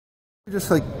Just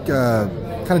like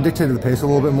kind of dictated the pace a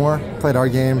little bit more, played our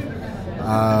game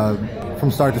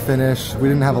from start to finish. We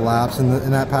didn't have a lapse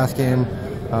in that past game.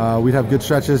 We'd have good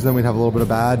stretches, then we'd have a little bit of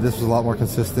bad. This was a lot more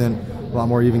consistent, a lot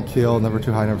more even keel, never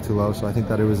too high, never too low. So I think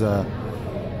that it was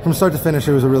from start to finish,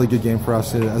 it was a really good game for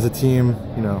us as a team.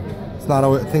 You know, it's not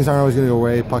always, things aren't always going to go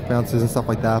away, puck bounces and stuff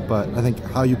like that. But I think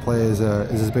how you play is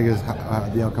as big as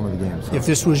the outcome of the game. So. If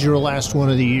this was your last one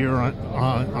of the year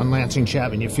on Lansing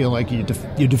Chapman, you feel like you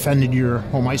defended your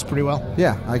home ice pretty well?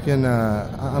 Yeah, I can.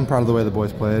 I'm proud of the way the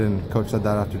boys played, and Coach said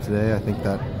that after today. I think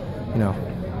that, you know,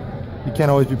 you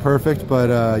can't always be perfect,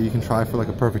 but you can try for like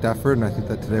a perfect effort, and I think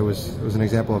that today was an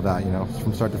example of that. You know,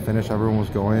 from start to finish, everyone was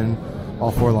going, all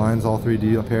four lines, all three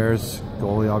D pairs,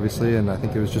 goalie obviously, and I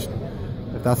think it was just,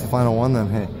 if that's the final one, then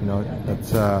hey, you know,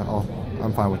 that's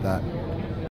I'm fine with that.